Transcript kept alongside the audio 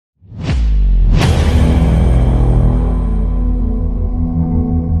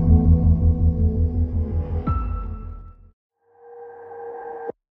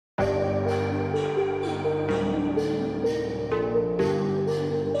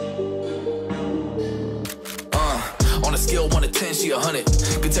skill, 1 to 10, she 100.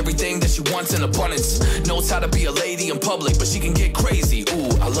 Gets everything that she wants in abundance. Knows how to be a lady in public, but she can get crazy. Ooh,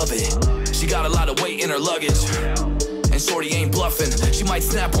 I love it. She got a lot of weight in her luggage, and shorty ain't bluffing. She might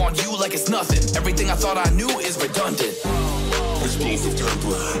snap on you like it's nothing. Everything I thought I knew is redundant. Explosive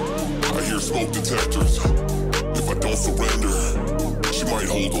temper, I hear smoke detectors. If I don't surrender, she might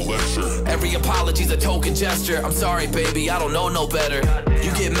hold a lecture. Every apology's a token gesture. I'm sorry, baby, I don't know no better.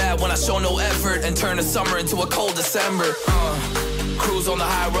 You get mad when I show no effort and turn the summer into a cold December. Cruise on the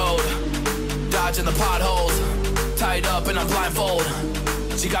high road, dodging the potholes, tied up and I'm blindfold.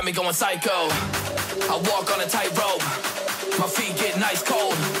 She got me going psycho. I walk on a tightrope, my feet getting ice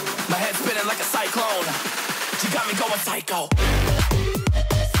cold, my head spinning like a cyclone. She got me going psycho.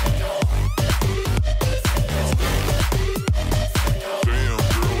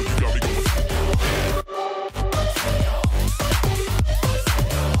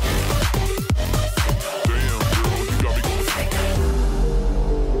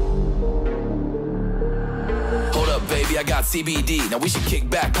 I got CBD, now we should kick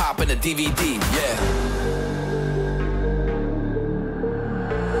back, pop in a DVD, yeah.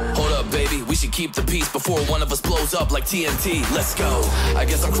 Hold up, baby, we should keep the peace before one of us blows up like TNT. Let's go. I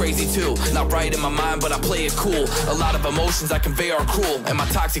guess I'm crazy too, not right in my mind, but I play it cool. A lot of emotions I convey are cruel, and my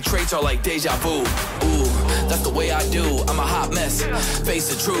toxic traits are like deja vu. Ooh, that's the way I do, I'm a hot mess.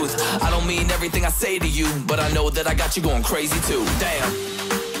 Face the truth, I don't mean everything I say to you, but I know that I got you going crazy too. Damn.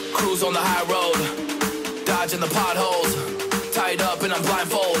 Cruise on the high road, dodging the potholes, tied up and I'm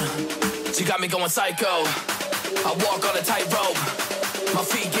blindfold. She got me going psycho. I walk on a tightrope, my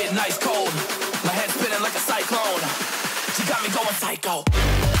feet getting ice cold, my head spinning like a cyclone. She got me going psycho.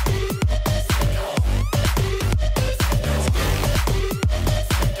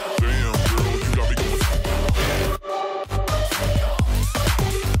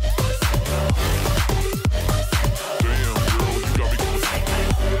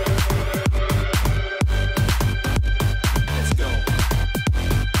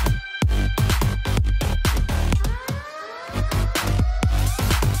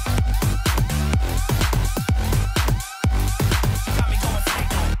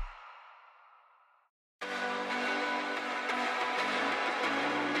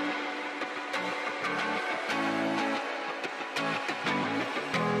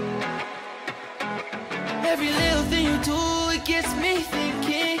 Every little thing you do, it gets me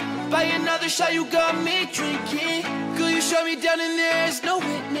thinking. By another shot, you got me drinking. Girl, you shut me down and there's no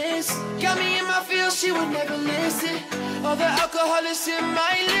witness. Got me in my feels, she would never listen. All the alcohol is in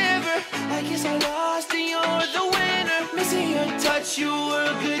my liver. I guess I lost and you're the winner. Missing your touch, you were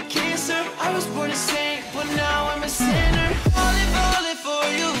a good kisser. I was born a saint, but now I'm a sinner. Falling for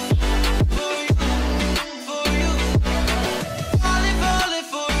you.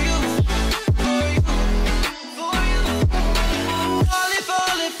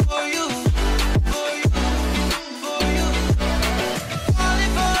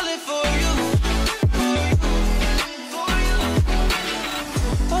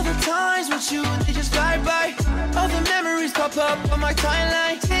 They just fly by. All the memories pop up on my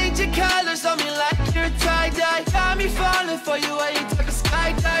timeline. Change your colors on me like you're tie-dye. Got me falling for you, I ain't talking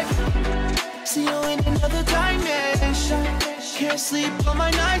skydive. See you in another dimension. Can't sleep on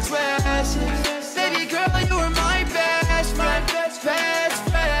my night's rest. Baby girl, you were my best friend, best friend.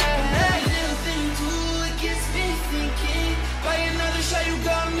 Every little thing you do, it gets me thinking. By another shot, you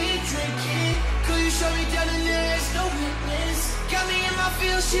got me drinking. Could you shut me down and there's no witness? Got me in my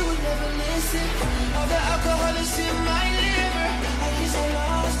feels, she would never listen. All the alcohol is in my liver. I guess I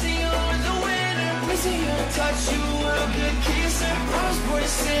lost and you're the winner. Missing your touch, you were a good kisser. I was born to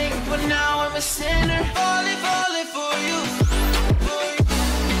sing, but now I'm a sinner. Falling for you. For you.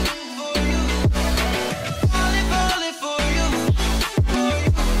 For you. Falling for you. For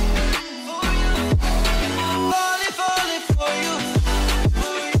you. For you. Falling for you.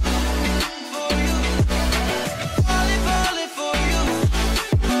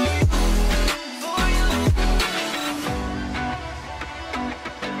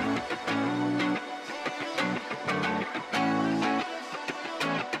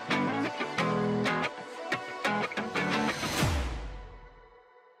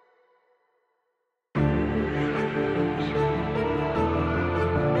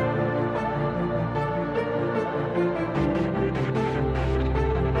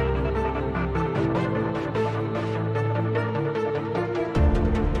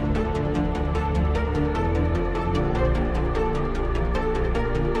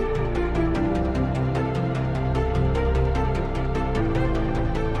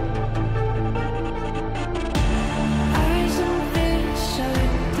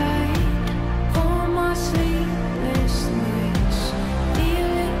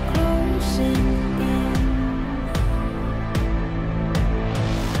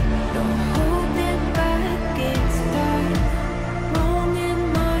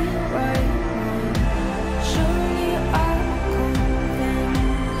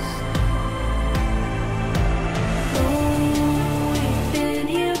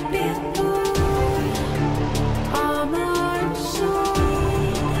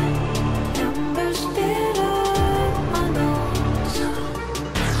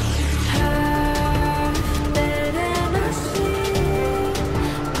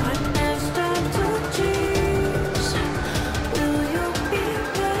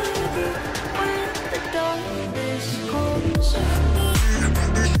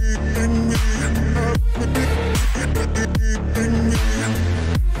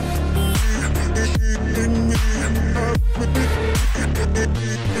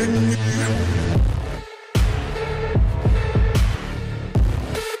 with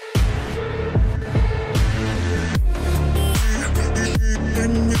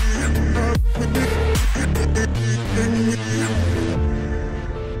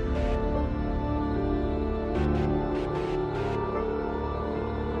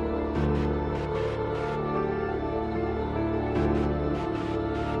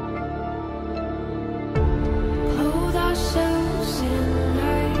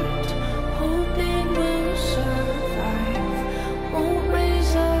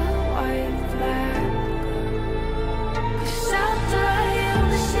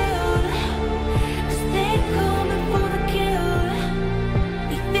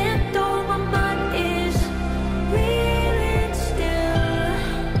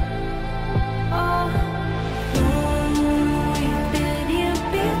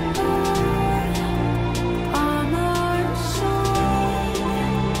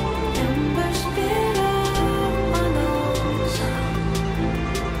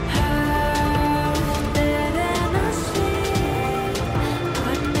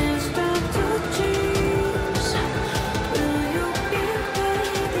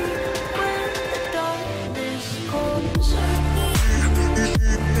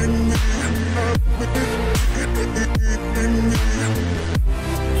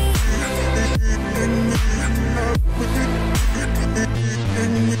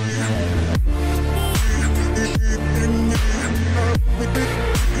it.